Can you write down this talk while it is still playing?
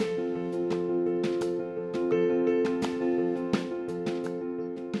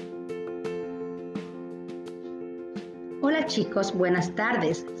Hola chicos, buenas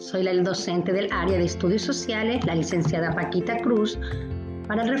tardes. Soy la docente del área de estudios sociales, la licenciada Paquita Cruz.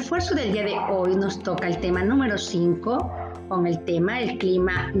 Para el refuerzo del día de hoy nos toca el tema número 5 con el tema el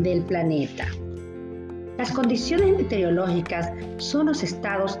clima del planeta. Las condiciones meteorológicas son los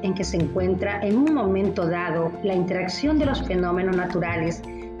estados en que se encuentra en un momento dado la interacción de los fenómenos naturales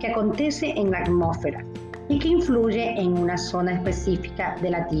que acontece en la atmósfera y que influye en una zona específica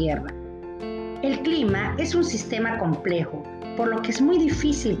de la Tierra. El clima es un sistema complejo, por lo que es muy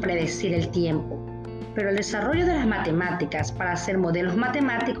difícil predecir el tiempo, pero el desarrollo de las matemáticas para hacer modelos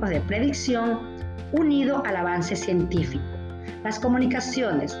matemáticos de predicción unido al avance científico, las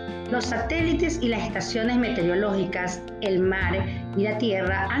comunicaciones, los satélites y las estaciones meteorológicas, el mar y la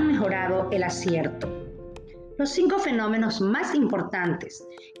tierra han mejorado el acierto. Los 5 fenómenos más importantes.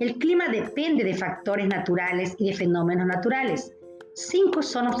 El clima depende de factores naturales y de fenómenos naturales. 5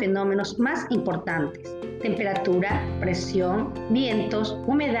 son los fenómenos más importantes: temperatura, presión, vientos,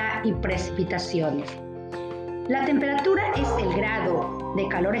 humedad y precipitaciones. La temperatura es el grado de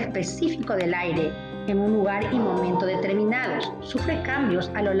calor específico del aire en un lugar y momento determinados. Sufre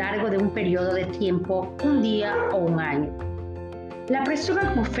cambios a lo largo de un periodo de tiempo, un día o un año. La presión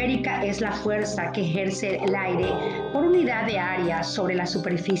atmosférica es la fuerza que ejerce el aire por unidad de área sobre la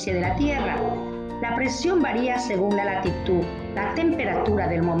superficie de la Tierra. La presión varía según la latitud, la temperatura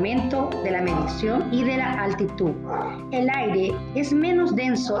del momento de la medición y de la altitud. El aire es menos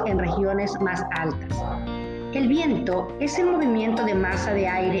denso en regiones más altas. El viento es el movimiento de masa de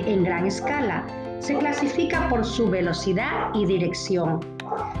aire en gran escala. Se clasifica por su velocidad y dirección.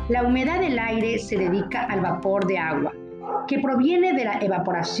 La humedad del aire se dedica al vapor de agua, que proviene de la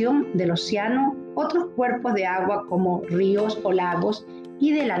evaporación del océano, otros cuerpos de agua como ríos o lagos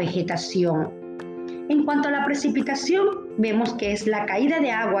y de la vegetación. En cuanto a la precipitación, vemos que es la caída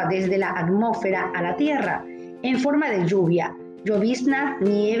de agua desde la atmósfera a la tierra en forma de lluvia, llovizna,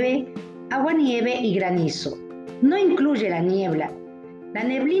 nieve, aguanieve y granizo. No incluye la niebla, la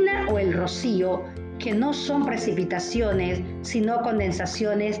neblina o el rocío, que no son precipitaciones, sino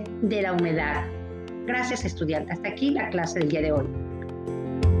condensaciones de la humedad. Gracias, estudiantes. Hasta aquí la clase del día de hoy.